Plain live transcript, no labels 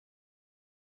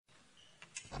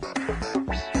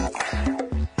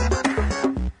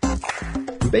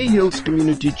Bay Hills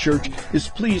Community Church is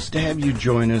pleased to have you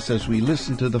join us as we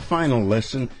listen to the final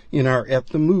lesson in our At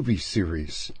the Movies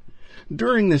series.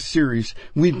 During this series,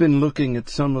 we've been looking at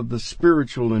some of the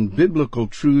spiritual and biblical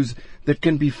truths that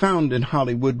can be found in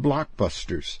Hollywood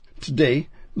blockbusters. Today,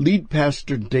 lead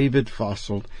pastor David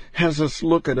Fosselt has us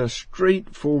look at a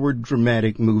straightforward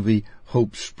dramatic movie,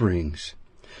 Hope Springs.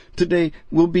 Today,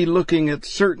 we'll be looking at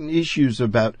certain issues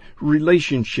about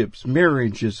relationships,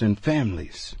 marriages, and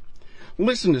families.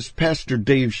 Listen as Pastor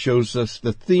Dave shows us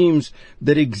the themes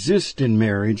that exist in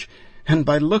marriage, and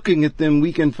by looking at them,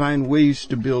 we can find ways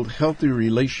to build healthy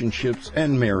relationships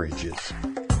and marriages.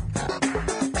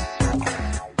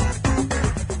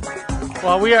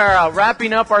 Well, we are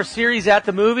wrapping up our series At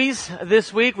the Movies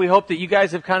this week. We hope that you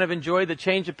guys have kind of enjoyed the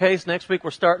change of pace. Next week,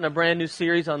 we're starting a brand new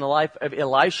series on the life of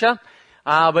Elisha.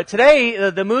 But today,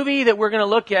 the movie that we're going to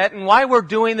look at, and why we're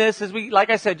doing this is we,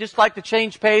 like I said, just like to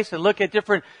change pace and look at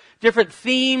different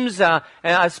themes,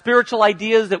 spiritual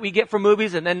ideas that we get from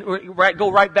movies, and then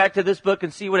go right back to this book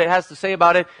and see what it has to say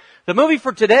about it. The movie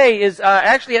for today is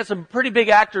actually has some pretty big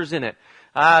actors in it.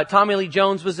 Tommy Lee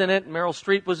Jones was in it, Meryl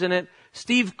Streep was in it,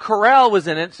 Steve Carell was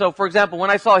in it. So, for example, when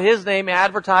I saw his name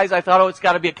advertised, I thought, it's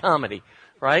got to be a comedy,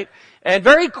 right? And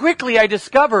very quickly, I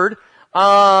discovered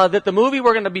that the movie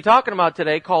we're going to be talking about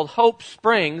today, called Hope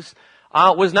Springs,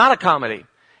 was not a comedy.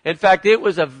 In fact, it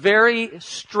was a very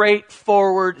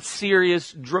straightforward,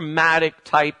 serious, dramatic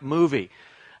type movie.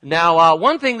 Now,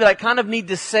 one thing that I kind of need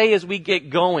to say as we get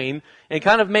going and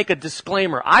kind of make a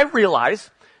disclaimer, I realize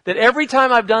that every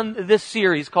time I've done this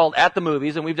series called At the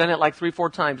Movies, and we've done it like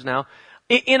 3-4 times now,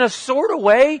 in a sort of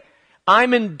way,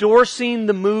 I'm endorsing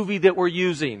the movie that we're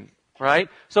using, right?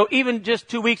 So even just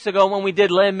 2 weeks ago when we did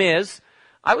Les Mis,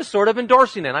 I was sort of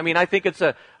endorsing it. I mean, I think it's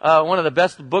one of the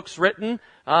best books written,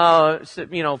 from the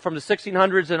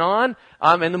 1600s and on.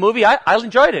 And the movie, I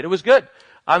enjoyed it. It was good.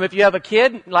 If you have a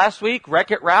kid, last week,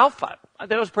 Wreck-It Ralph, I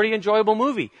thought it was a pretty enjoyable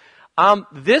movie.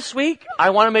 This week, I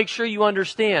want to make sure you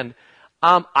understand,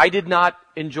 I did not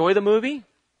enjoy the movie.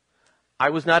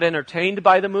 I was not entertained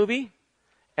by the movie,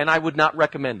 and I would not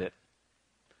recommend it.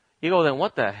 You go, then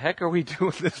what the heck are we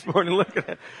doing this morning? Look at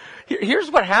that.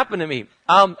 Here's what happened to me.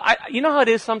 You know how it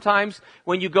is sometimes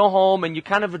when you go home and you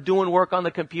kind of are doing work on the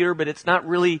computer, but it's not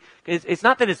really, it's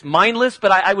not that it's mindless,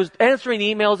 but I was answering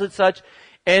emails and such,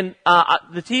 and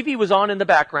the TV was on in the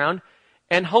background,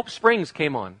 and Hope Springs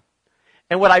came on.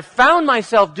 And what I found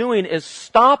myself doing is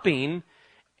stopping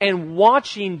and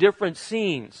watching different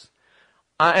scenes.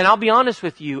 And I'll be honest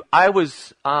with you, I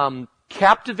was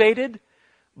captivated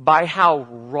by how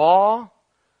raw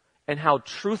and how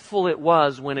truthful it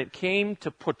was when it came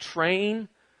to portraying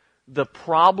the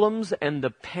problems and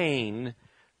the pain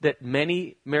that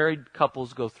many married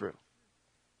couples go through.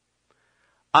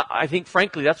 I think,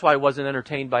 frankly, that's why I wasn't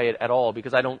entertained by it at all,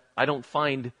 because I don't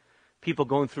find people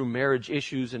going through marriage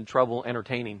issues and trouble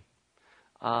entertaining.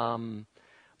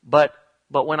 But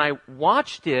when I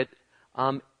watched it,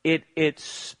 it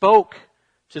spoke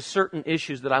to certain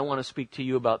issues that I want to speak to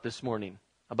you about this morning,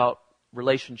 about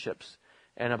relationships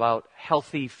and about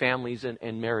healthy families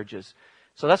and marriages.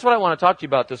 So that's what I want to talk to you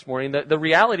about this morning. The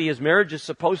reality is marriage is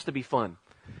supposed to be fun.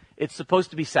 It's supposed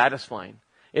to be satisfying.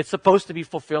 It's supposed to be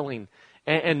fulfilling.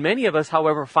 And many of us,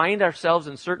 however, find ourselves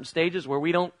in certain stages where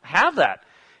we don't have that.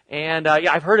 And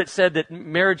I've heard it said that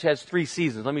marriage has 3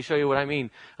 seasons. Let me show you what I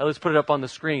mean. Let's put it up on the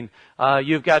screen.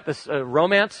 You've got this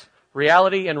romance,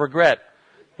 reality, and regret.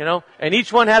 And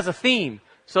each one has a theme.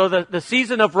 So the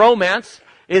season of romance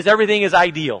is everything is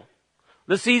ideal.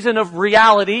 The season of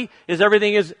reality is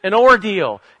everything is an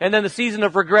ordeal. And then the season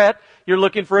of regret, you're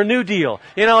looking for a new deal.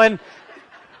 And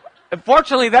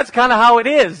unfortunately, that's kind of how it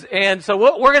is. And so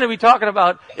what we're going to be talking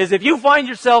about is if you find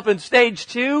yourself in stage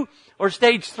 2 or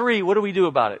stage 3, what do we do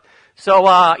about it? So,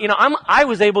 I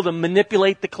was able to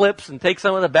manipulate the clips and take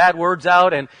some of the bad words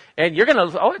out, and you're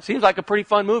going to, it seems like a pretty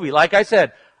fun movie. Like I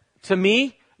said, to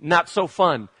me, not so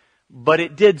fun. But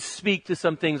it did speak to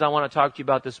some things I want to talk to you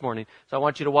about this morning. So I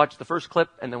want you to watch the first clip,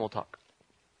 and then we'll talk.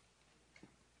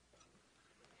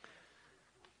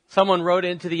 Someone wrote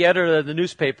into the editor of the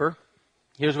newspaper.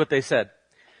 Here's what they said.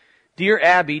 Dear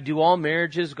Abby, do all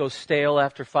marriages go stale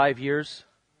after 5 years?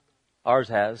 Ours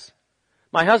has.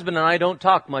 My husband and I don't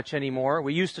talk much anymore.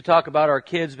 We used to talk about our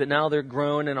kids, but now they're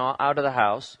grown and out of the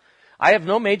house. I have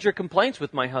no major complaints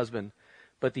with my husband,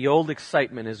 but the old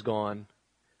excitement is gone.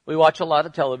 We watch a lot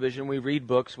of television, we read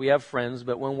books, we have friends,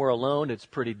 but when we're alone, it's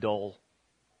pretty dull.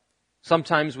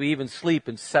 Sometimes we even sleep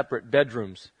in separate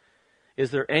bedrooms.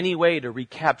 Is there any way to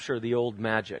recapture the old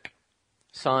magic?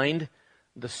 Signed,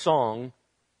 the song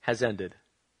has ended.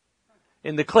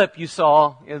 In the clip you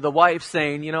saw, the wife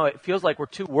saying, it feels like we're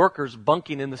two workers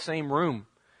bunking in the same room.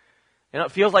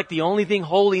 It feels like the only thing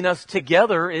holding us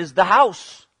together is the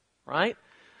house, right?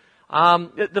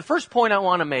 The first point I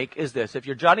want to make is this. If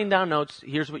you're jotting down notes,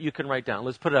 here's what you can write down.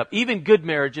 Let's put it up. Even good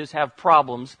marriages have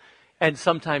problems and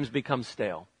sometimes become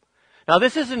stale. Now,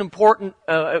 this is an important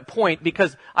point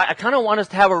because I kind of want us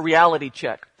to have a reality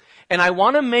check. And I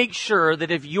want to make sure that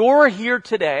if you're here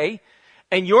today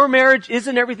and your marriage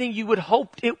isn't everything you would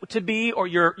hope it to be, or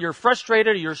you're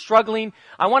frustrated or you're struggling,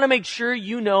 I want to make sure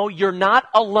you know you're not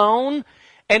alone.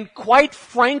 And quite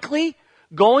frankly,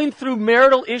 going through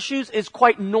marital issues is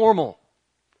quite normal.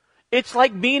 It's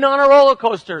like being on a roller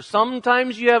coaster.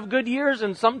 Sometimes you have good years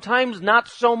and sometimes not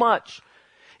so much.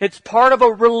 It's part of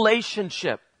a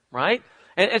relationship, right?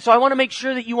 And so I want to make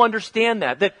sure that you understand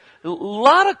that a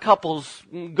lot of couples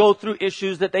go through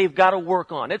issues that they've got to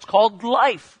work on. It's called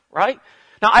life, right?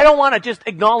 Now, I don't want to just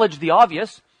acknowledge the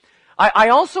obvious. I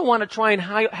also want to try and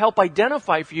help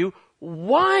identify for you,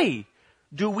 why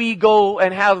do we go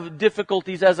and have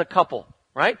difficulties as a couple,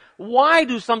 right? Why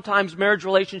do sometimes marriage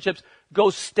relationships go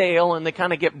stale and they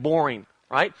kind of get boring,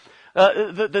 right?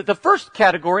 The first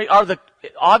category are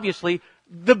obviously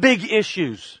the big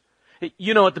issues.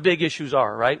 You know what the big issues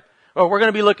are, right? Well, we're going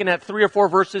to be looking at 3 or 4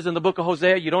 verses in the book of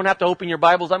Hosea. You don't have to open your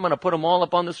Bibles. I'm going to put them all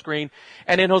up on the screen.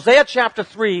 And in Hosea chapter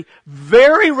 3,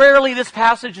 very rarely this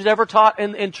passage is ever taught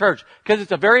in church because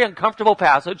it's a very uncomfortable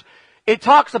passage. It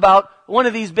talks about one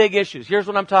of these big issues. Here's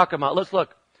what I'm talking about. Let's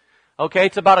look. Okay,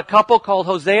 it's about a couple called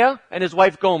Hosea and his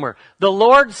wife Gomer. The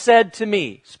Lord said to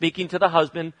me, speaking to the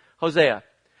husband, Hosea,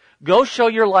 go show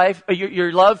your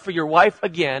love for your wife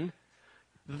again,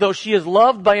 though she is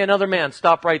loved by another man.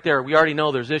 Stop right there. We already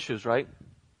know there's issues, right?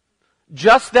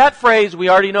 Just that phrase, we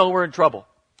already know we're in trouble.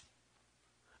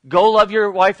 Go love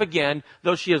your wife again,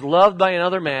 though she is loved by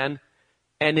another man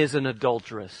and is an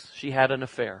adulteress. She had an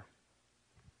affair.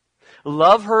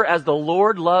 Love her as the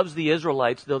Lord loves the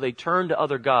Israelites, though they turn to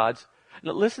other gods.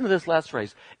 Now listen to this last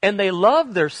phrase. And they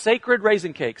love their sacred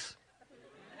raisin cakes.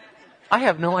 I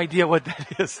have no idea what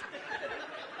that is.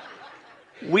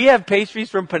 We have pastries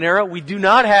from Panera. We do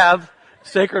not have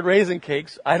sacred raisin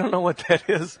cakes. I don't know what that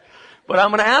is, but I'm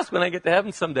going to ask when I get to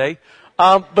heaven someday.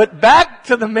 But back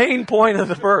to the main point of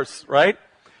the verse, right?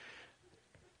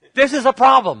 This is a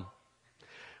problem.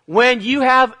 When you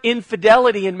have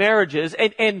infidelity in marriages,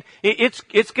 and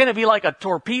it's going to be like a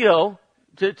torpedo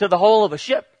to the hull of a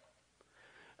ship.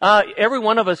 Every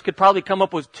one of us could probably come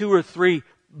up with 2 or 3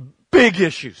 big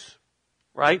issues.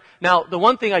 Right? Now, the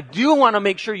one thing I do want to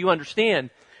make sure you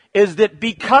understand is that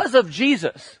because of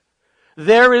Jesus,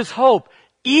 there is hope.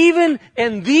 Even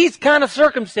in these kind of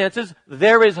circumstances,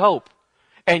 there is hope.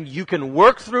 And you can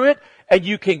work through it, and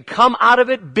you can come out of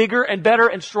it bigger and better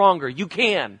and stronger. You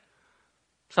can.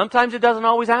 Sometimes it doesn't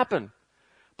always happen.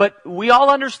 But we all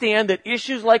understand that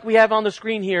issues like we have on the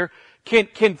screen here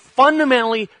can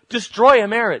fundamentally destroy a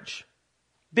marriage.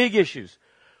 Big issues.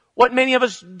 What many of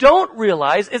us don't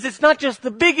realize is it's not just the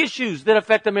big issues that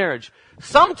affect a marriage.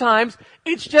 Sometimes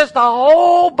it's just a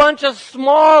whole bunch of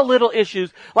small little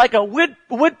issues, like a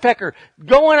woodpecker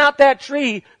going out that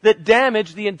tree, that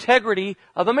damage the integrity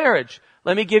of a marriage.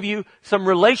 Let me give you some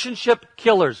relationship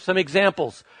killers, some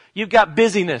examples. You've got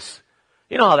busyness.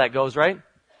 You know how that goes, right?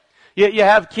 You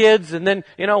have kids, and then,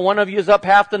 one of you is up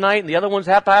half the night and the other one's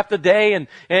half the day, and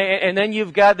then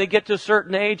they get to a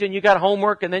certain age and you got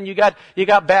homework, and then you got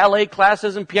ballet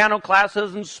classes and piano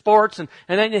classes and sports, and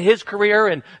then his career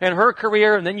and her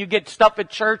career, and then you get stuff at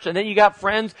church, and then you got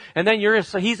friends, and then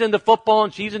he's into football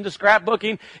and she's into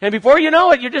scrapbooking, and before you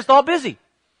know it, you're just all busy.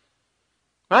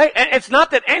 Right? And it's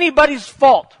not that anybody's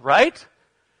fault, right?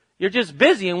 You're just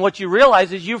busy, and what you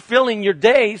realize is you're filling your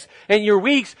days and your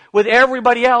weeks with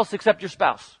everybody else except your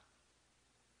spouse.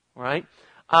 All right?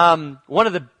 One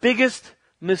of the biggest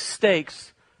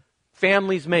mistakes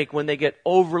families make when they get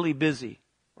overly busy,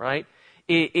 right,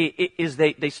 is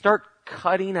they start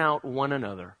cutting out one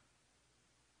another.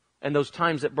 And those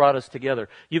times that brought us together.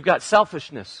 You've got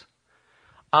selfishness.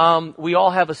 We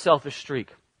all have a selfish streak.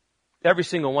 Every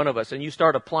single one of us. And you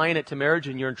start applying it to marriage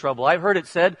and you're in trouble. I've heard it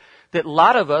said that a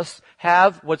lot of us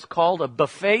have what's called a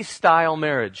buffet-style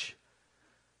marriage.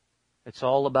 It's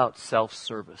all about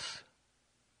self-service.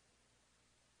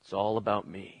 It's all about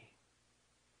me.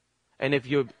 And if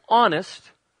you're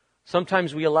honest,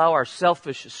 sometimes we allow our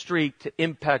selfish streak to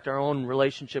impact our own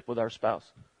relationship with our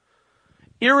spouse.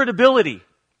 Irritability.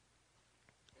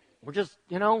 We're just,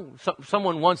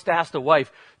 someone once asked a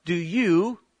wife, do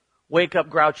you wake up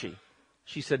grouchy?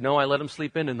 She said, no, I let him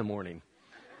sleep in the morning.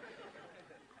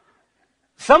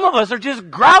 Some of us are just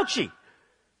grouchy.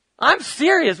 I'm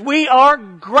serious. We are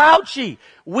grouchy.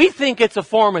 We think it's a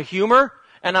form of humor,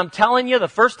 and I'm telling you, the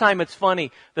first time it's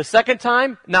funny. The second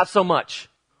time, not so much.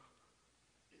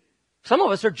 Some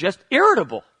of us are just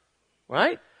irritable,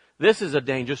 right? This is a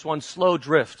dangerous one, slow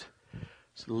drift.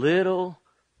 It's little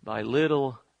by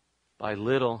little by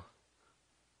little,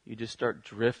 you just start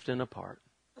drifting apart.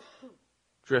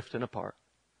 Drifting apart.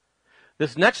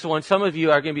 This next one, some of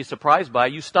you are going to be surprised by.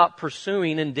 You stop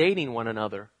pursuing and dating one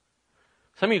another.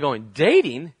 Some of you are going,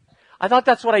 dating? I thought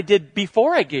that's what I did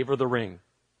before I gave her the ring.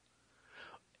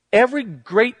 Every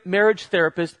great marriage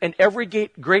therapist and every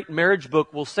great marriage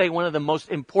book will say one of the most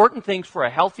important things for a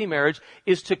healthy marriage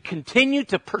is to continue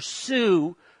to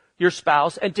pursue your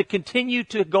spouse and to continue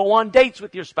to go on dates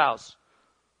with your spouse.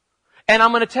 And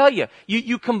I'm going to tell you,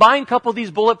 you combine a couple of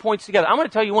these bullet points together. I'm going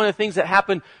to tell you one of the things that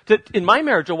happened in my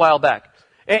marriage a while back.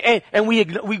 And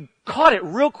we caught it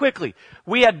real quickly.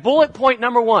 We had bullet point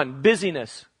number 1,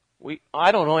 busyness.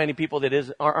 I don't know any people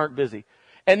that aren't busy.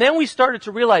 And then we started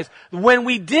to realize when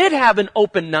we did have an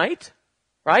open night,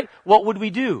 right, what would we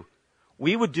do?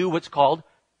 We would do what's called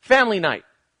family night.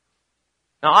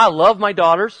 Now, I love my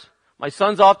daughters. My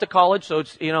son's off to college, so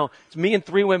it's me and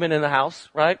 3 women in the house,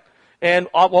 right? And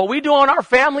what we do on our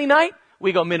family night,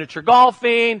 we go miniature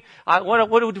golfing. What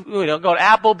do we do? Go to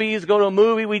Applebee's, go to a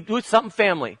movie. We do something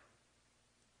family.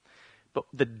 But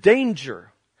the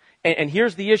danger, and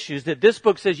here's the issue, is that this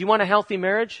book says you want a healthy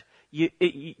marriage? You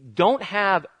don't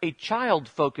have a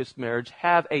child-focused marriage.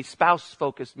 Have a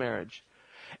spouse-focused marriage.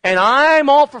 And I'm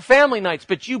all for family nights,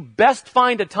 but you best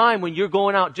find a time when you're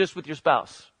going out just with your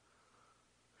spouse.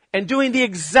 And doing the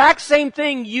exact same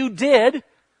thing you did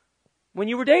when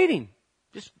you were dating.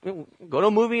 Just go to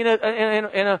a movie in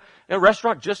a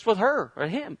restaurant just with her or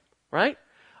him, right?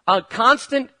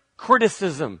 Constant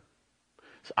criticism.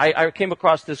 I came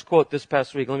across this quote this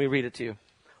past week. Let me read it to you.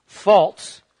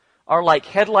 Faults are like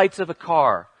headlights of a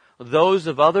car. Those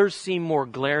of others seem more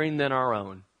glaring than our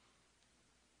own.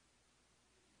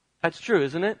 That's true,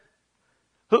 isn't it?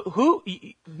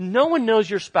 No one knows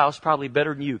your spouse probably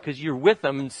better than you because you're with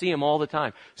them and see them all the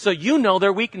time. So you know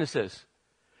their weaknesses.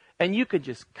 And you could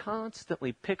just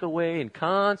constantly pick away and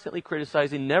constantly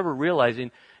criticizing, never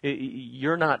realizing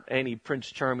you're not any Prince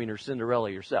Charming or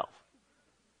Cinderella yourself.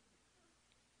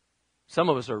 Some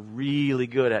of us are really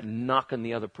good at knocking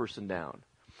the other person down.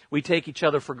 We take each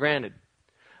other for granted.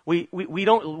 We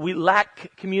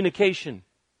lack communication.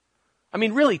 I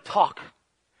mean, really talk.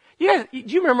 Do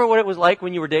you remember what it was like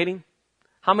when you were dating?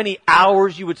 How many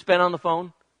hours you would spend on the phone?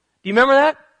 Do you remember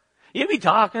that? You'd be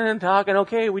talking and talking.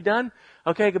 Okay, we done?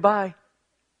 Okay, goodbye.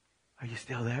 Are you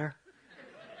still there?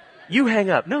 You hang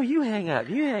up. No, you hang up.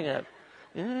 You hang up.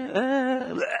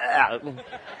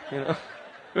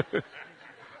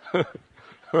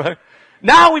 Right?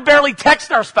 Now we barely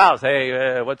text our spouse.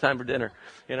 Hey, what time for dinner?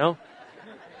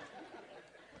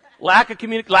 Lack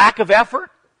of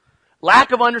effort.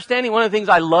 Lack of understanding. One of the things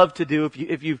I love to do,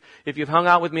 if you've hung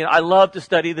out with me, I love to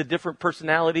study the different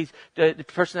personalities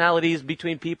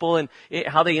between people and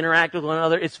how they interact with one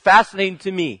another. It's fascinating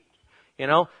to me.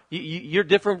 You're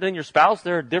different than your spouse.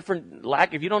 There are different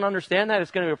if you don't understand that, it's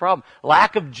going to be a problem.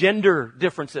 Lack of gender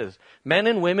differences. Men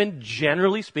and women,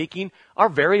 generally speaking, are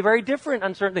very, very different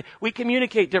on certain things. We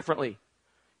communicate differently.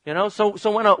 So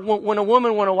when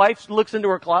a wife looks into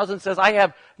her closet and says, I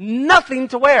have nothing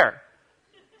to wear,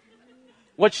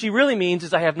 what she really means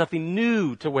is I have nothing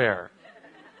new to wear.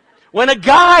 When a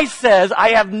guy says,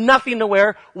 I have nothing to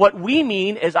wear, what we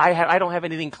mean is I don't have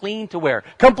anything clean to wear.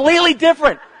 Completely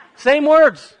different. Same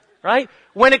words, right?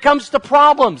 When it comes to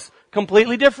problems,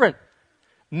 completely different.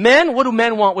 Men, what do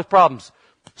men want with problems?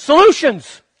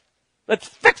 Solutions. Let's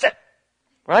fix it,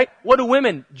 right? What do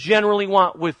women generally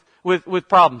want with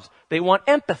problems? They want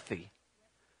empathy.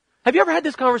 Have you ever had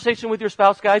this conversation with your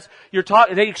spouse, guys?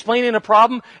 They explaining a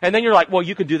problem, and then you're like, well,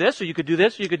 you could do this, or you could do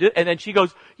this, or you could do, and then she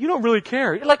goes, you don't really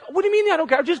care. You're like, what do you mean I don't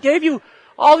care? I just gave you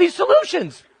all these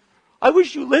solutions. I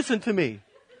wish you listened to me.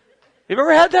 Have you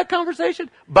ever had that conversation?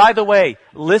 By the way,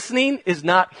 listening is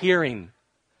not hearing.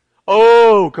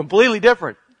 Oh, completely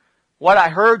different. What I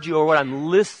heard you or what I'm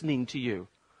listening to you,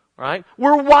 right?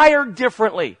 We're wired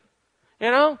differently,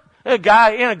 A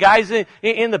guy's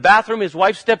in the bathroom, his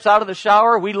wife steps out of the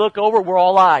shower, we look over, we're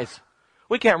all eyes.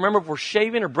 We can't remember if we're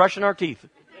shaving or brushing our teeth.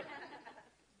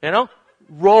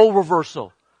 Role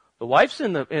reversal. The wife's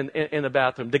in the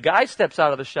bathroom. The guy steps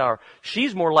out of the shower.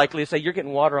 She's more likely to say, you're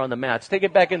getting water on the mats. Take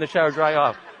it back in the shower, dry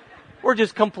off. We're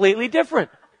just completely different.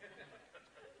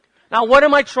 Now, what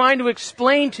am I trying to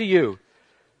explain to you?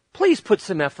 Please put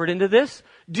some effort into this.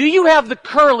 Do you have the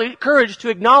courage to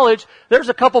acknowledge there's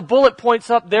a couple bullet points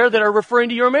up there that are referring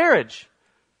to your marriage?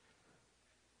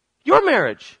 Your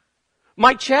marriage.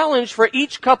 My challenge for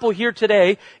each couple here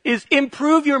today is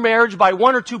improve your marriage by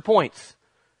 1 or 2 points.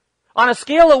 On a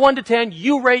scale of 1 to 10,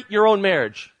 you rate your own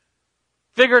marriage.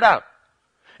 Figure it out.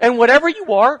 And whatever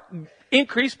you are,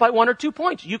 increase by 1 or 2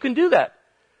 points. You can do that.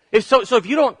 So if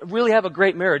you don't really have a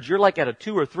great marriage, you're like at a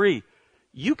 2 or 3,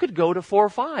 you could go to 4 or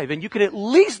 5, and you could at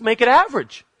least make it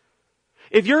average.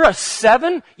 If you're a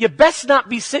 7, you best not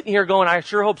be sitting here going, I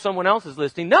sure hope someone else is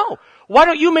listening. No. Why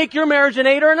don't you make your marriage an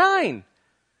 8 or a 9?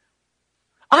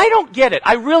 I don't get it.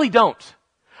 I really don't.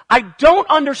 I don't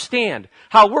understand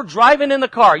how we're driving in the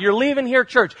car. You're leaving here,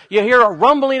 church. You hear a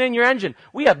rumbling in your engine.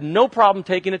 We have no problem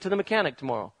taking it to the mechanic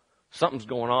tomorrow. Something's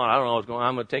going on. I don't know what's going on.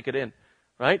 I'm going to take it in.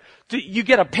 Right? You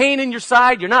get a pain in your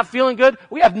side. You're not feeling good.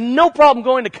 We have no problem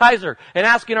going to Kaiser and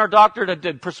asking our doctor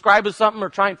to prescribe us something or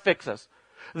try and fix us.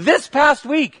 This past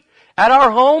week, at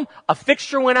our home, a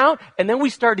fixture went out, and then we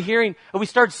started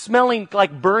smelling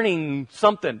like burning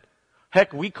something.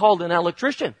 Heck, we called an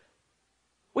electrician.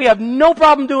 We have no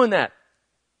problem doing that.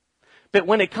 But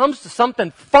when it comes to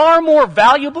something far more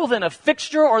valuable than a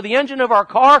fixture or the engine of our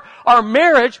car, our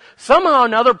marriage, somehow or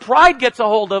another, pride gets a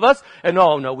hold of us. And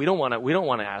no, we don't want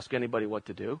to ask anybody what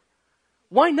to do.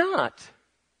 Why not?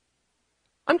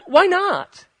 Why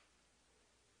not?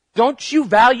 Don't you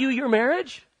value your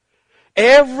marriage?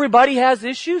 Everybody has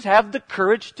issues. Have the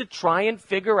courage to try and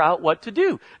figure out what to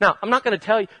do. Now, I'm not going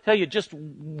to tell you just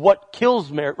what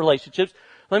kills relationships.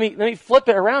 Let me flip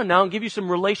it around now and give you some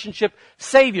relationship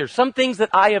saviors, some things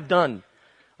that I have done.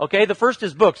 Okay, the first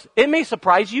is books. It may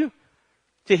surprise you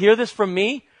to hear this from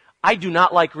me. I do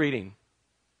not like reading.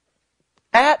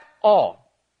 At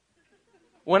all.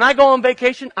 When I go on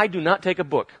vacation, I do not take a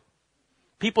book.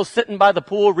 People sitting by the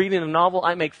pool reading a novel,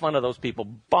 I make fun of those people.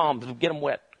 Bombs, get them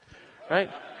wet. Right?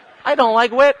 I don't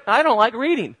like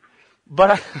reading.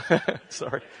 But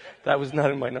sorry, that was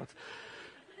not in my notes.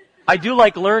 I do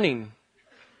like learning.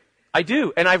 I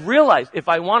do. And I've realized if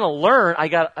I want to learn, I'm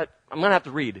going to have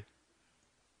to read.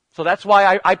 So that's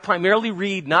why I primarily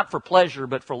read, not for pleasure,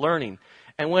 but for learning.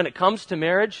 And when it comes to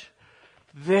marriage,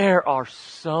 there are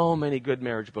so many good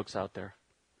marriage books out there.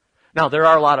 Now, there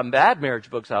are a lot of bad marriage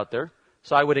books out there.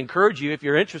 So I would encourage you, if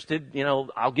you're interested,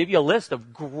 I'll give you a list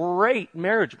of great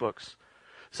marriage books.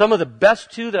 Some of the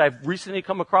best 2 that I've recently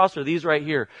come across are these right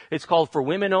here. It's called For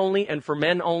Women Only and For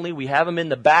Men Only. We have them in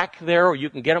the back there, or you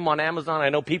can get them on Amazon. I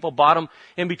know people bought them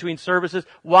in between services.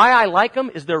 Why I like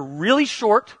them is they're really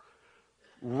short,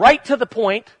 right to the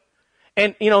point.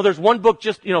 And, there's one book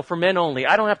just, for men only.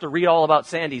 I don't have to read all about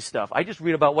Sandy's stuff. I just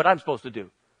read about what I'm supposed to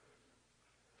do.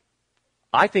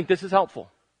 I think this is helpful.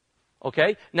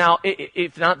 Okay? Now,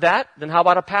 if not that, then how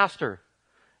about a pastor?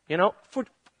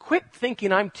 Quit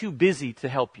thinking I'm too busy to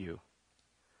help you.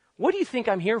 What do you think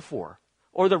I'm here for?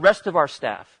 Or the rest of our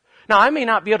staff? Now, I may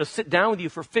not be able to sit down with you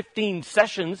for 15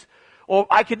 sessions, or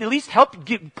I could at least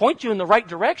point you in the right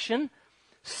direction.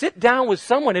 Sit down with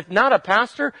someone. If not a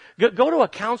pastor, go to a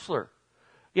counselor.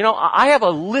 I have a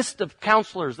list of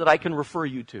counselors that I can refer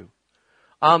you to.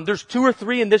 There's 2 or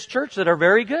 3 in this church that are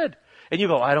very good. And you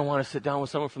go, I don't want to sit down with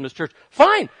someone from this church.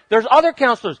 Fine. There's other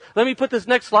counselors. Let me put this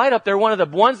next slide up there. One of the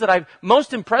ones that I'm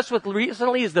most impressed with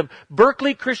recently is the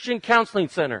Berkeley Christian Counseling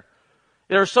Center.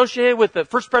 They're associated with the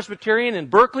First Presbyterian in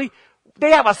Berkeley.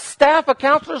 They have a staff of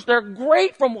counselors. They're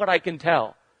great from what I can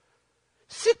tell.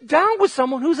 Sit down with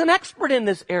someone who's an expert in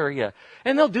this area.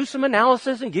 And they'll do some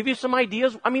analysis and give you some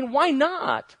ideas. I mean, why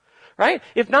not? Right?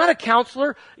 If not a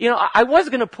counselor, I was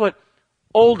going to put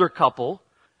older couple,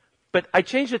 but I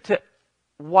changed it to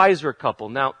wiser couple.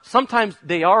 Now, sometimes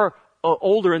they are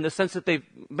older in the sense that they've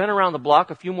been around the block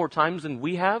a few more times than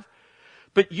we have.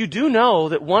 But you do know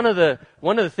that one of the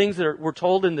things that we're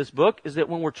told in this book is that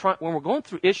when we're going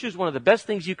through issues, one of the best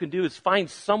things you can do is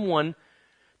find someone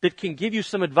that can give you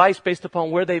some advice based upon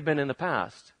where they've been in the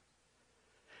past.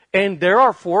 And there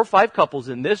are 4 or 5 couples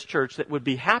in this church that would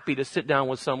be happy to sit down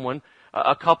with someone,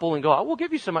 a couple, and go, we'll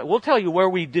give you we'll tell you where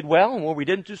we did well and where we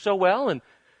didn't do so well. And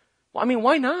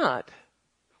why not?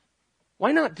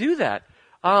 Why not do that?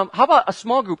 How about a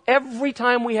small group? Every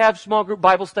time we have small group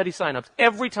Bible study signups,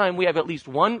 every time we have at least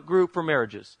one group for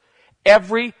marriages.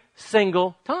 Every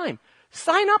single time.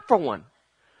 Sign up for one.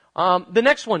 The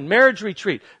next one, marriage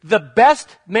retreat. The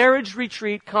best marriage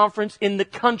retreat conference in the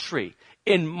country,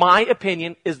 in my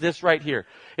opinion, is this right here.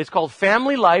 It's called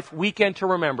Family Life Weekend to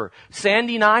Remember.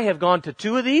 Sandy and I have gone to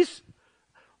 2 of these.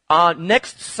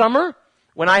 Next summer,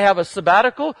 when I have a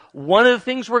sabbatical, one of the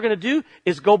things we're going to do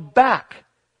is go back.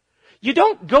 You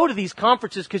don't go to these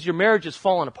conferences because your marriage is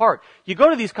falling apart. You go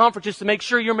to these conferences to make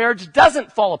sure your marriage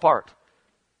doesn't fall apart.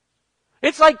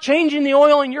 It's like changing the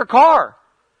oil in your car.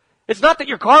 It's not that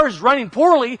your car is running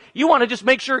poorly. You want to just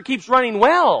make sure it keeps running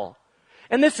well.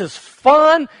 And this is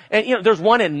fun. And, there's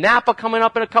one in Napa coming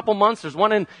up in a couple months. There's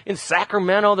one in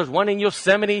Sacramento. There's one in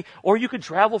Yosemite. Or you could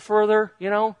travel further,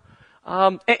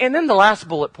 And then the last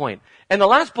bullet point. And the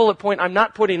last bullet point I'm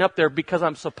not putting up there because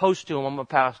I'm supposed to. I'm a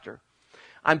pastor.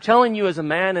 I'm telling you as a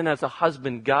man and as a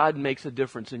husband, God makes a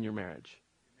difference in your marriage.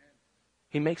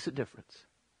 He makes a difference.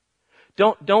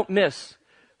 Don't miss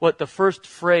what the first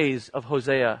phrase of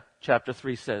Hosea chapter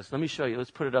 3 says. Let me show you.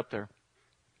 Let's put it up there.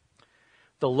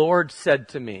 The Lord said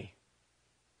to me.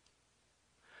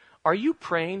 Are you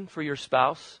praying for your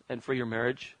spouse and for your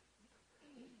marriage?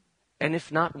 And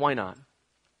if not, why not?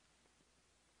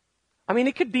 I mean,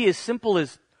 it could be as simple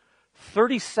as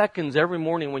 30 seconds every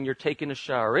morning when you're taking a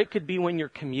shower. It could be when you're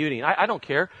commuting. I don't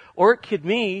care. Or it could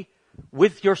be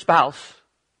with your spouse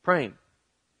praying.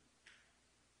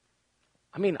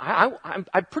 I mean,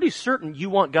 I'm pretty certain you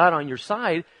want God on your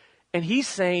side. And He's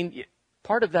saying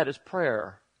part of that is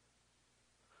prayer.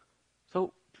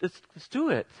 So let's do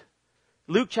it.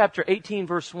 Luke chapter 18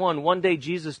 verse 1. One day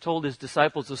Jesus told His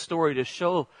disciples a story to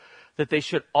show that they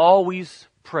should always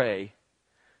pray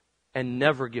and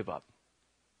never give up.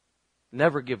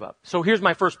 Never give up. So here's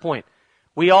my first point.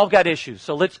 We all got issues.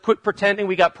 So let's quit pretending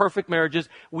we got perfect marriages.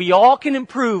 We all can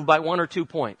improve by 1 or 2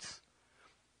 points.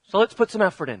 So let's put some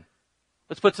effort in.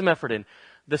 Let's put some effort in.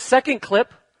 The second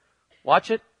clip, watch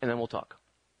it, and then we'll talk.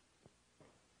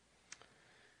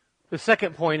 The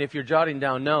second point, if you're jotting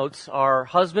down notes, are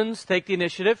husbands, take the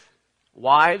initiative.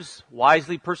 Wives,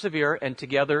 wisely persevere, and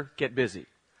together get busy.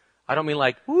 I don't mean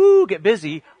like, woo, get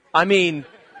busy. I mean,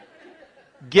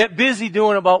 get busy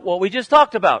doing about what we just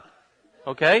talked about.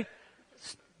 Okay?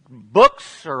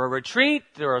 Books or a retreat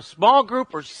or a small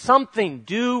group or something.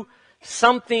 Do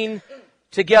something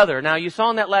together. Now, you saw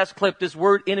in that last clip, this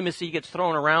word intimacy gets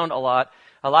thrown around a lot.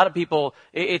 A lot of people,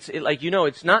 it's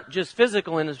not just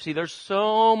physical intimacy. There's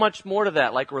so much more to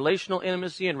that, like relational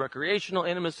intimacy and recreational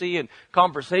intimacy and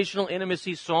conversational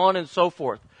intimacy, so on and so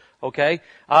forth. Okay?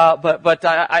 But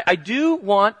I do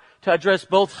want to address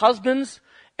both husbands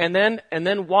and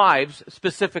then wives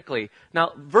specifically.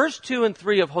 Now, verse 2 and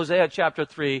 3 of Hosea chapter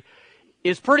 3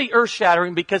 is pretty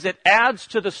earth-shattering because it adds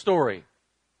to the story.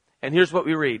 And here's what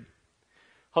we read.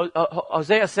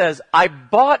 Hosea says, I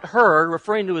bought her,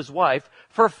 referring to his wife,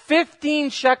 for 15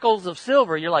 shekels of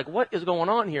silver. You're like, what is going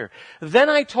on here? Then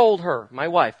I told her, my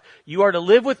wife, you are to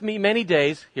live with me many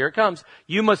days. Here it comes.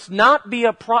 You must not be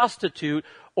a prostitute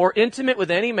or intimate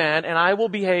with any man, and I will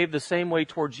behave the same way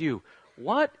towards you.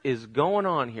 What is going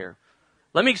on here?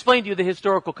 Let me explain to you the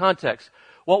historical context.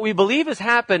 What we believe has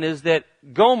happened is that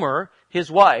Gomer,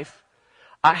 his wife,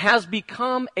 has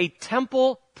become a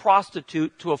temple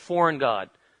prostitute to a foreign god,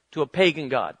 to a pagan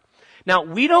god. Now,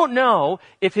 we don't know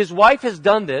if his wife has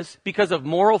done this because of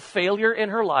moral failure in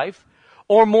her life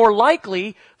or more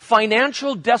likely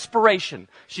financial desperation.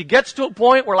 She gets to a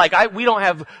point where we don't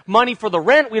have money for the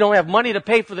rent, we don't have money to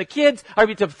pay for the kids,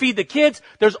 to feed the kids.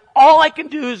 There's all I can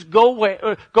do is go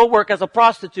work as a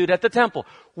prostitute at the temple.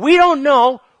 We don't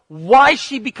know why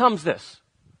she becomes this.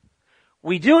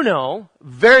 We do know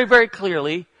very, very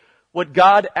clearly what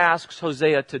God asks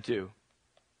Hosea to do.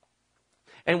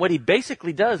 And what he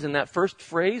basically does in that first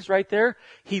phrase right there,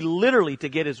 he literally, to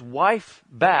get his wife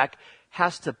back,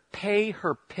 has to pay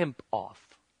her pimp off.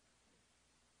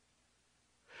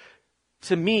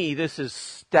 To me, this is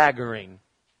staggering.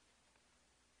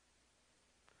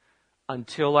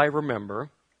 Until I remember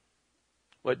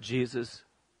what Jesus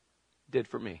did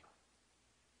for me.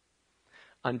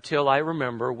 Until I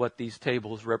remember what these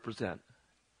tables represent.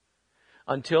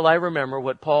 Until I remember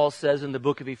what Paul says in the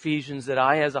book of Ephesians, that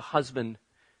I as a husband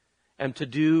am to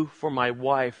do for my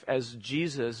wife as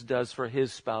Jesus does for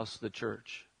his spouse, the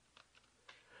church.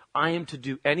 I am to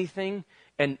do anything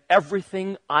and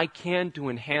everything I can to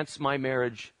enhance my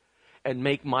marriage and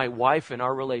make my wife and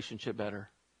our relationship better.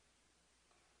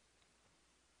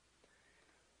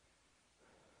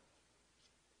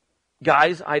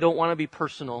 Guys, I don't want to be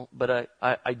personal, but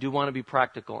I do want to be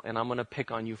practical, and I'm going to pick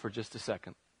on you for just a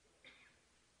second.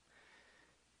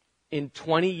 In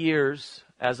 20 years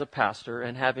as a pastor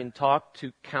and having talked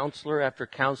to counselor after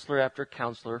counselor after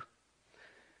counselor,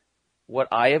 what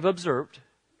I have observed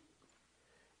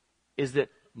is that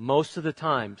most of the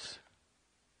times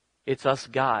it's us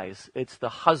guys, it's the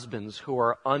husbands who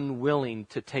are unwilling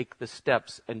to take the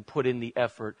steps and put in the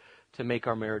effort to make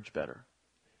our marriage better.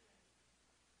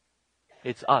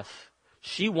 It's us.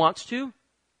 She wants to,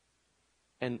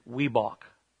 and we balk.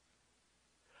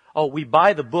 Oh, we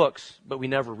buy the books, but we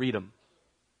never read them.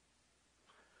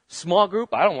 Small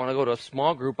group, I don't want to go to a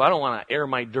small group. I don't want to air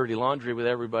my dirty laundry with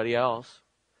everybody else.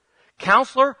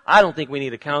 Counselor? I don't think we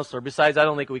need a counselor. Besides, I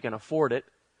don't think we can afford it.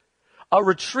 A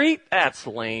retreat? That's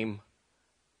lame.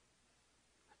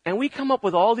 And we come up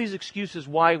with all these excuses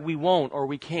why we won't or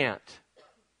we can't.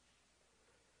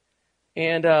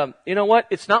 And you know what?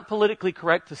 It's not politically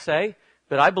correct to say,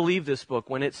 but I believe this book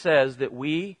when it says that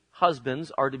we,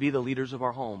 husbands, are to be the leaders of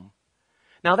our home.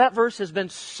 Now that verse has been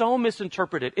so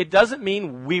misinterpreted. It doesn't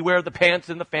mean we wear the pants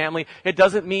in the family. It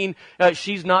doesn't mean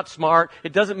she's not smart.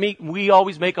 It doesn't mean we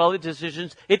always make all the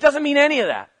decisions. It doesn't mean any of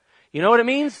that. You know what it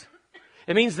means?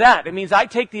 It means that. It means I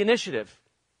take the initiative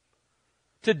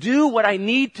to do what I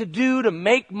need to do to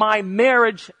make my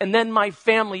marriage and then my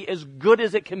family as good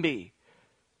as it can be.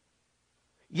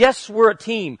 Yes, we're a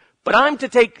team, but I'm to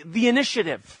take the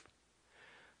initiative.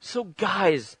 So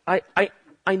guys,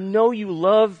 I know you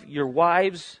love your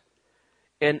wives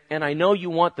and I know you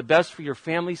want the best for your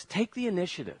families. Take the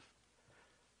initiative.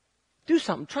 Do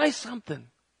something. Try something.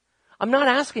 I'm not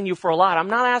asking you for a lot. I'm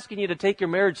not asking you to take your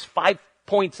marriage 5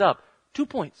 points up. 2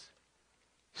 points.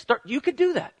 You could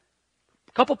do that.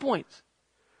 A couple points.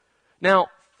 Now,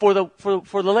 for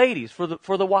the ladies, for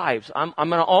the wives, I'm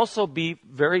going to also be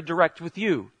very direct with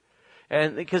you.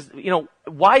 And because,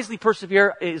 wisely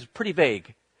persevere is pretty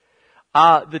vague.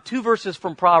 The 2 verses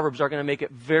from Proverbs are going to make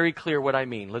it very clear what I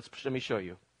mean. Let me show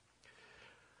you.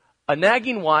 A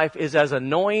nagging wife is as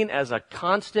annoying as a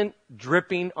constant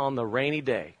dripping on the rainy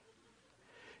day.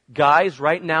 Guys,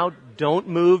 right now, don't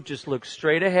move. Just look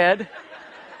straight ahead.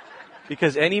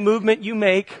 Because any movement you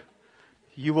make,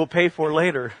 you will pay for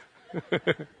later.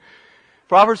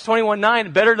 Proverbs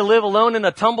 21:9, better to live alone in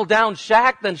a tumble-down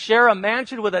shack than share a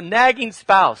mansion with a nagging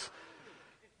spouse.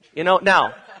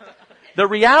 Now, the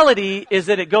reality is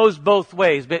that it goes both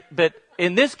ways. But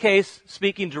in this case,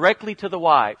 speaking directly to the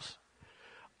wives,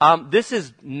 this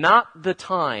is not the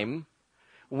time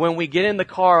when we get in the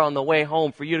car on the way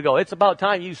home for you to go, it's about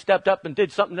time you stepped up and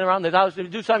did something around the house.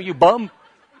 Do something, you bum.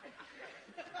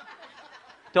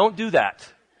 Don't do that.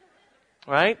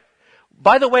 Right?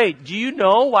 By the way, do you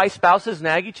know why spouses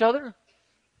nag each other?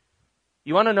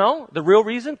 You want to know the real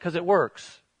reason? Because it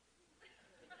works.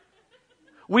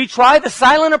 We try the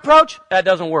silent approach. That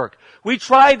doesn't work. We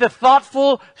try the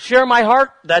thoughtful, share my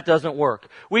heart. That doesn't work.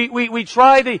 We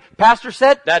try the pastor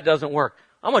said. That doesn't work.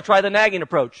 I'm going to try the nagging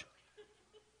approach.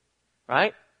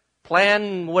 Right?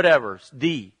 Plan whatever.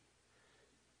 D.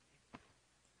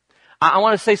 I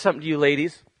want to say something to you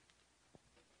ladies.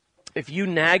 If you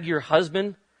nag your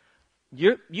husband,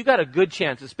 you got a good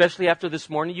chance, especially after this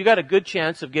morning, you got a good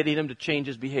chance of getting him to change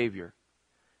his behavior.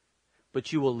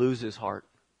 But you will lose his heart.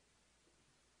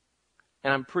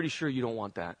 And I'm pretty sure you don't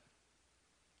want that.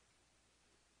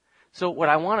 So what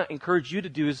I want to encourage you to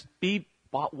do is be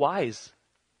wise.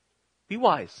 Be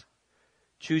wise.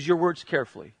 Choose your words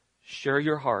carefully. Share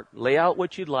your heart. Lay out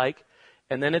what you'd like,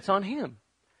 and then it's on him.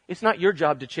 It's not your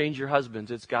job to change your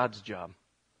husbands. It's God's job.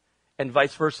 And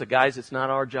vice versa, guys, it's not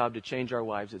our job to change our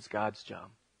wives. It's God's job.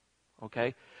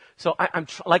 Okay? So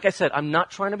like I said, I'm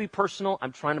not trying to be personal.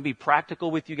 I'm trying to be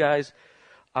practical with you guys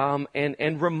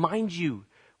and remind you,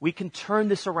 we can turn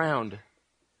this around.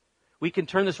 We can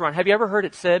turn this around. Have you ever heard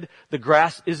it said, the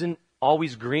grass isn't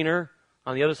always greener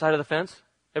on the other side of the fence?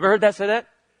 Ever heard that say that?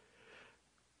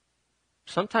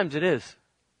 Sometimes it is.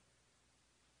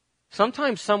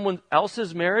 Sometimes someone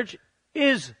else's marriage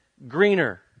is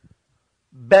greener,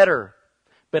 better.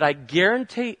 But I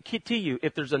guarantee you,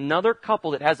 if there's another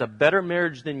couple that has a better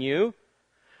marriage than you,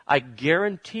 I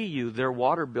guarantee you their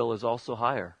water bill is also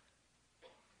higher.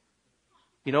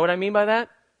 You know what I mean by that?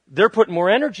 They're putting more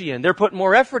energy in. They're putting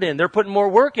more effort in. They're putting more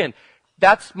work in.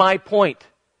 That's my point.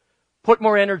 Put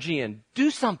more energy in. Do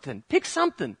something. Pick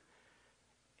something.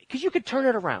 Because you could turn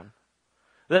it around.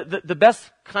 The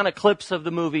best kind of clips of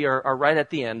the movie are right at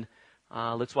the end.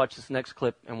 Let's watch this next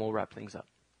clip and we'll wrap things up.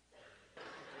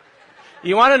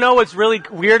 You want to know what's really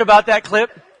weird about that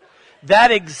clip?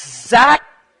 That exact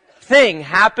thing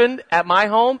happened at my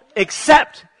home,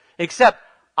 except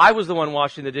I was the one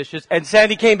washing the dishes and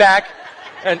Sandy came back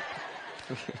and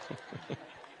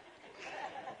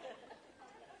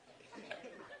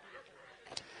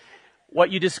what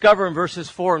you discover in verses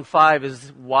 4 and 5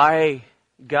 is why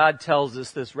God tells us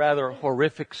this rather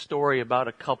horrific story about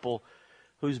a couple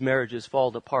whose marriages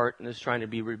fall apart and is trying to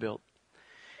be rebuilt.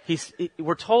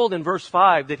 We're told in verse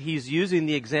 5 that he's using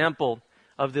the example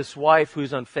of this wife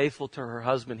who's unfaithful to her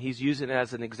husband. He's using it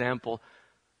as an example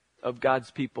of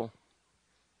God's people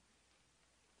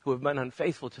who have been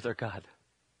unfaithful to their God.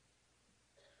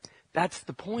 That's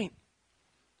the point.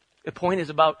 The point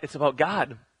is it's about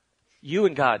God. You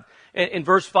and God. In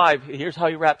verse 5, here's how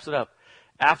he wraps it up.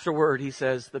 Afterward, he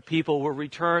says, the people will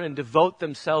return and devote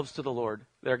themselves to the Lord,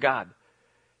 their God.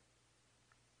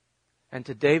 and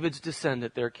to David's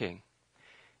descendant, their king.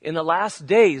 In the last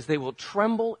days, they will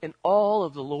tremble in awe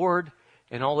of the Lord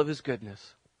and all of His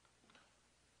goodness.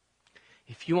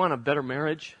 If you want a better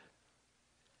marriage,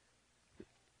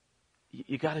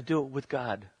 you got to do it with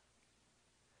God.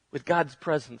 With God's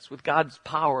presence, with God's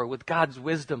power, with God's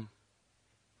wisdom.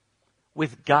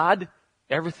 With God,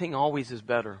 everything always is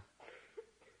better.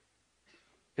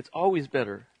 It's always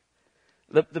better.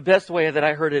 The best way that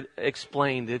I heard it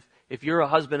explained, if you're a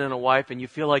husband and a wife and you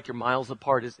feel like you're miles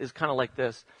apart, is kind of like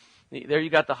this. There you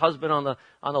got the husband on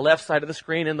the left side of the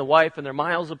screen and the wife, and they're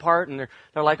miles apart, and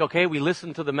they're like, okay, we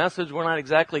listened to the message. We're not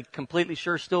exactly completely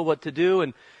sure still what to do.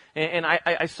 And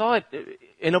I saw it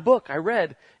in a book I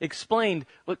read, explained,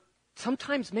 but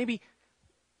sometimes maybe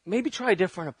try a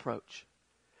different approach.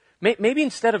 Maybe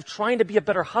instead of trying to be a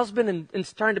better husband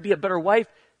and trying to be a better wife,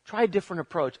 try a different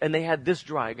approach. And they had this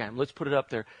diagram. Let's put it up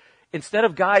there. Instead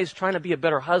of guys trying to be a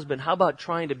better husband, how about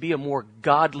trying to be a more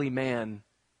godly man?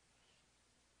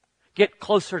 Get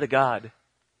closer to God.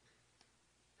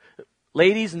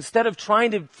 Ladies, instead of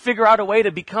trying to figure out a way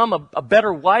to become a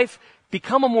better wife,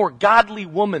 become a more godly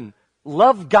woman.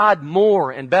 Love God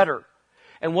more and better.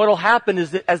 And what will happen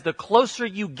is that as the closer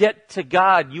you get to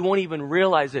God, you won't even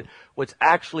realize it. What's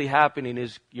actually happening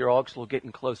is you're also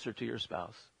getting closer to your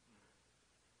spouse.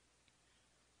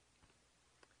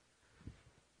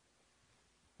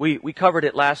 We covered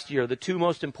it last year. The two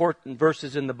most important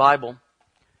verses in the Bible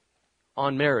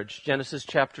on marriage. Genesis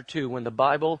chapter 2, when the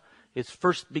Bible is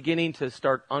first beginning to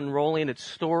start unrolling its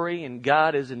story, and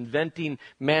God is inventing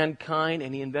mankind,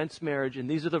 and He invents marriage. And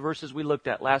these are the verses we looked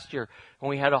at last year, and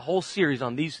we had a whole series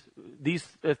on these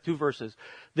two verses.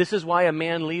 This is why a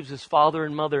man leaves his father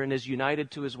and mother and is united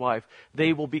to his wife.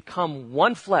 They will become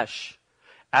one flesh.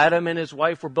 Adam and his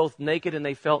wife were both naked, and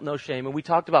they felt no shame. And we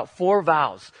talked about 4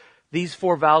 vows. These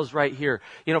 4 vows right here.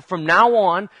 From now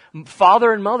on,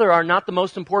 father and mother are not the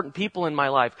most important people in my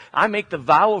life. I make the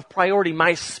vow of priority.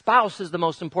 My spouse is the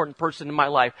most important person in my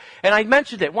life. And I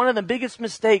mentioned it. One of the biggest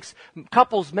mistakes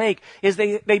couples make is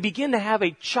they begin to have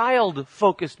a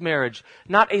child-focused marriage,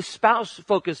 not a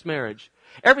spouse-focused marriage.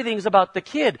 Everything's about the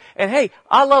kid. And hey,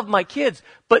 I love my kids.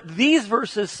 But these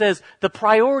verses says the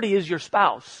priority is your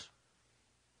spouse.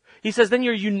 He says, then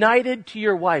you're united to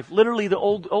your wife. Literally, the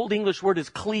old English word is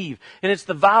cleave. And it's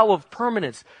the vow of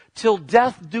permanence. Till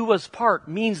death do us part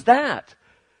means that.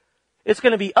 It's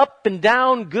going to be up and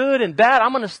down, good and bad.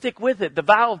 I'm going to stick with it. The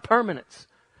vow of permanence.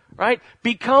 Right?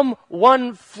 Become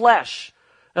one flesh.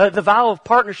 The vow of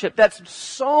partnership. That's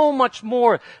so much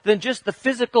more than just the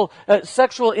physical,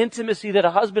 sexual intimacy that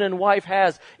a husband and wife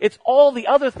has. It's all the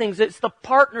other things. It's the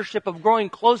partnership of growing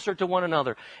closer to one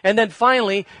another. And then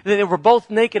finally, they were both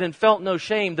naked and felt no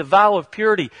shame. The vow of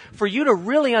purity. For you to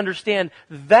really understand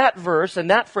that verse and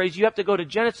that phrase, you have to go to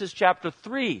Genesis chapter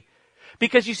 3.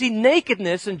 Because you see,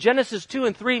 nakedness in Genesis 2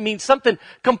 and 3 means something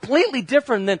completely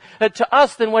different to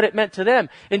us than what it meant to them.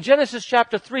 In Genesis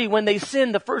chapter 3, when they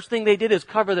sinned, the first thing they did is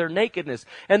cover their nakedness.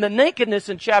 And the nakedness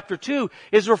in chapter 2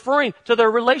 is referring to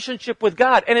their relationship with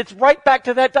God. And it's right back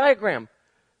to that diagram.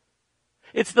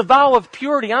 It's the vow of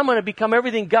purity. I'm going to become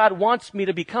everything God wants me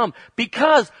to become.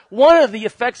 Because one of the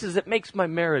effects is it makes my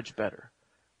marriage better.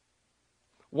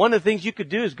 One of the things you could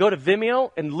do is go to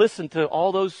Vimeo and listen to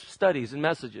all those studies and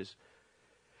messages.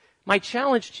 My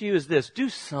challenge to you is this. Do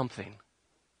something.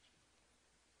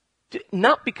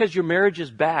 Not because your marriage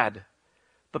is bad,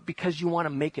 but because you want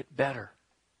to make it better.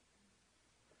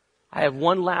 I have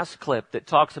one last clip that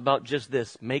talks about just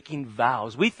this, making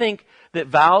vows. We think that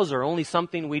vows are only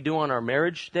something we do on our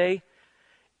marriage day.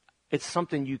 It's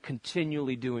something you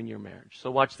continually do in your marriage. So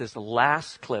watch this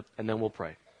last clip, and then we'll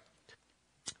pray.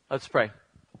 Let's pray.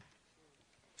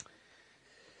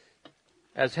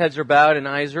 As heads are bowed and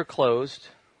eyes are closed,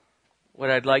 what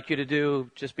I'd like you to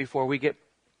do just before we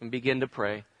begin to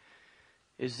pray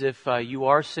is if you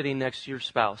are sitting next to your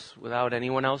spouse without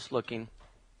anyone else looking,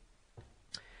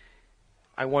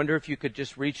 I wonder if you could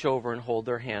just reach over and hold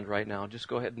their hand right now. Just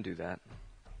go ahead and do that.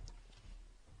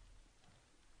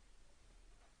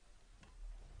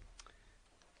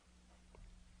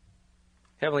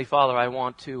 Heavenly Father, I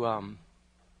want to,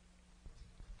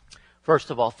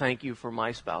 first of all, thank you for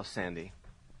my spouse, Sandy.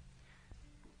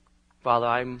 Father,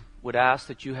 I would ask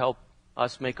that you help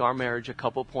us make our marriage a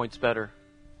couple points better,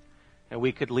 and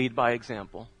we could lead by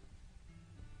example.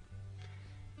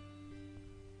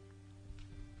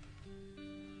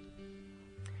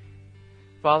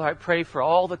 Father, I pray for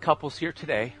all the couples here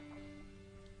today.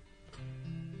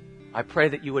 I pray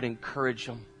that you would encourage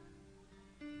them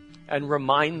and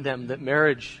remind them that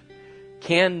marriage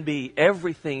can be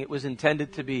everything it was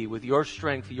intended to be with your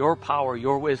strength, your power,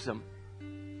 your wisdom.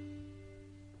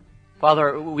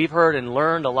 Father, we've heard and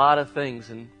learned a lot of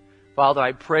things, and Father,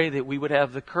 I pray that we would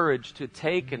have the courage to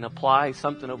take and apply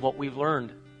something of what we've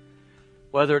learned.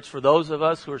 Whether it's for those of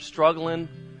us who are struggling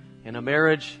in a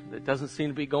marriage that doesn't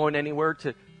seem to be going anywhere,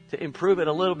 to improve it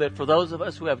a little bit. For those of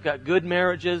us who have got good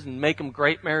marriages and make them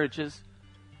great marriages.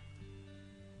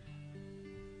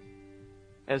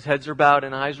 As heads are bowed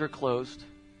and eyes are closed,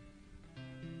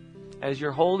 as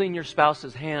you're holding your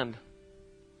spouse's hand,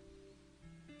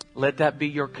 let that be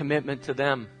your commitment to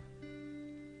them.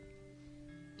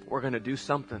 We're going to do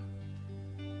something.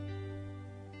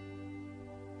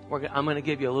 I'm going to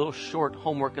give you a little short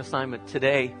homework assignment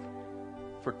today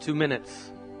for 2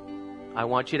 minutes. I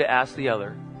want you to ask the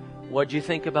other, what do you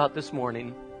think about this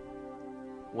morning?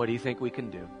 What do you think we can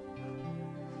do?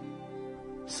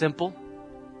 Simple.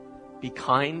 Be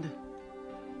kind.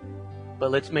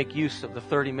 But let's make use of the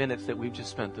 30 minutes that we've just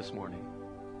spent this morning.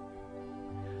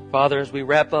 Father, as we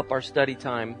wrap up our study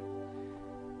time,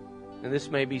 and this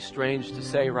may be strange to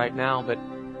say right now, but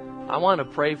I want to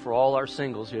pray for all our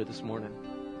singles here this morning.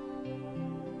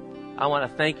 I want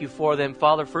to thank you for them.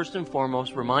 Father, first and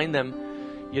foremost, remind them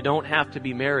you don't have to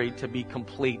be married to be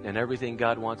complete in everything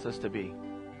God wants us to be.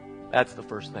 That's the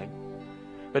first thing.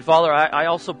 But Father, I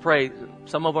also pray,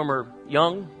 some of them are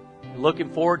young, looking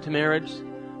forward to marriage.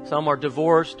 Some are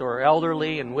divorced or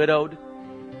elderly and widowed.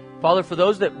 Father, for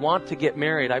those that want to get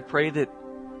married, I pray that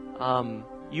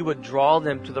you would draw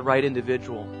them to the right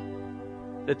individual,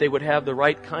 that they would have the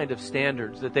right kind of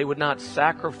standards, that they would not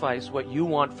sacrifice what you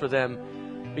want for them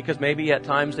because maybe at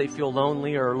times they feel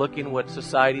lonely or looking what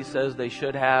society says they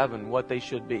should have and what they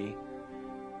should be.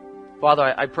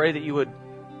 Father, I pray that you would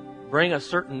bring a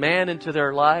certain man into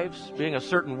their lives, bring a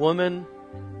certain woman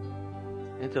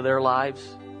into their lives,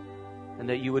 and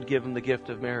that you would give them the gift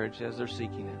of marriage as they're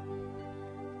seeking it.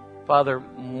 Father,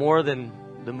 more than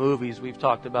the movies we've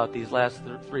talked about these last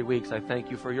 3 weeks, I thank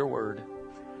you for your word.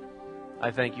 I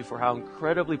thank you for how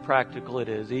incredibly practical it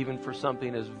is, even for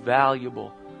something as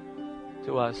valuable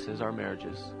to us as our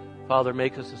marriages. Father,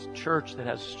 make us a church that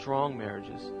has strong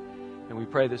marriages. And we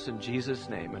pray this in Jesus'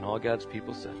 name, and all God's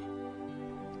people said.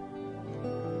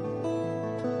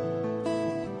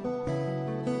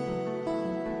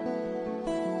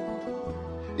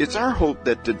 It's our hope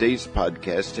that today's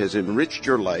podcast has enriched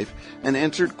your life and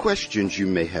answered questions you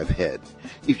may have had.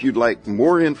 If you'd like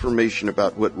more information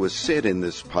about what was said in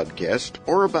this podcast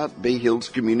or about Bay Hills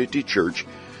Community Church,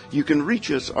 you can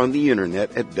reach us on the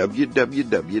internet at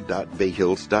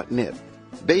www.bayhills.net.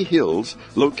 Bay Hills,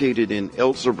 located in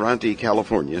El Sobrante,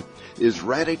 California, is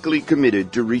radically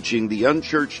committed to reaching the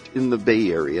unchurched in the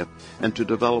Bay Area and to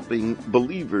developing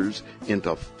believers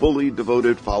into fully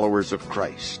devoted followers of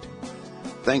Christ.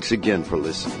 Thanks again for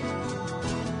listening.